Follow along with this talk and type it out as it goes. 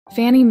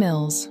Fannie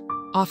Milles,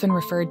 often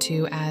referred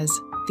to as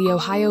the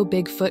Ohio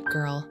Bigfoot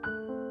Girl,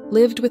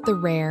 lived with the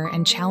rare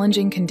and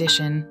challenging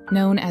condition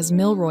known as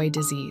Milroy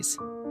Disease.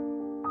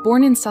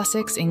 Born in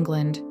Sussex,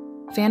 England,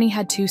 Fannie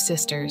had two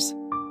sisters,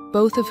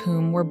 both of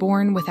whom were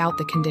born without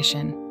the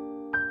condition.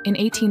 In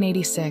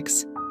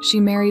 1886, she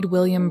married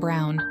William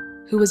Brown,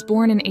 who was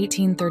born in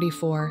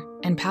 1834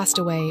 and passed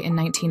away in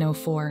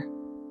 1904.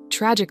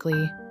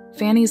 Tragically,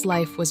 Fannie's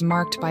life was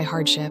marked by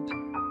hardship.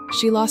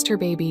 She lost her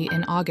baby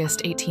in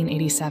August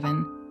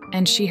 1887,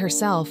 and she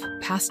herself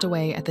passed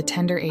away at the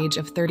tender age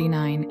of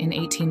 39 in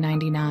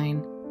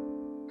 1899.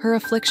 Her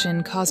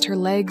affliction caused her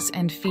legs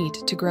and feet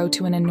to grow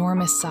to an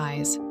enormous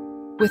size,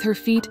 with her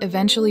feet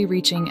eventually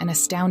reaching an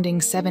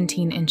astounding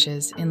 17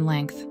 inches in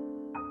length.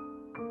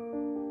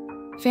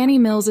 Fannie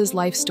Milles's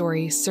life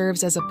story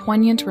serves as a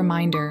poignant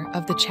reminder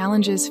of the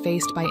challenges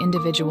faced by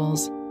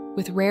individuals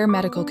with rare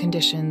medical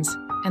conditions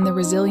and the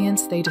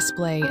resilience they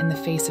display in the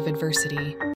face of adversity.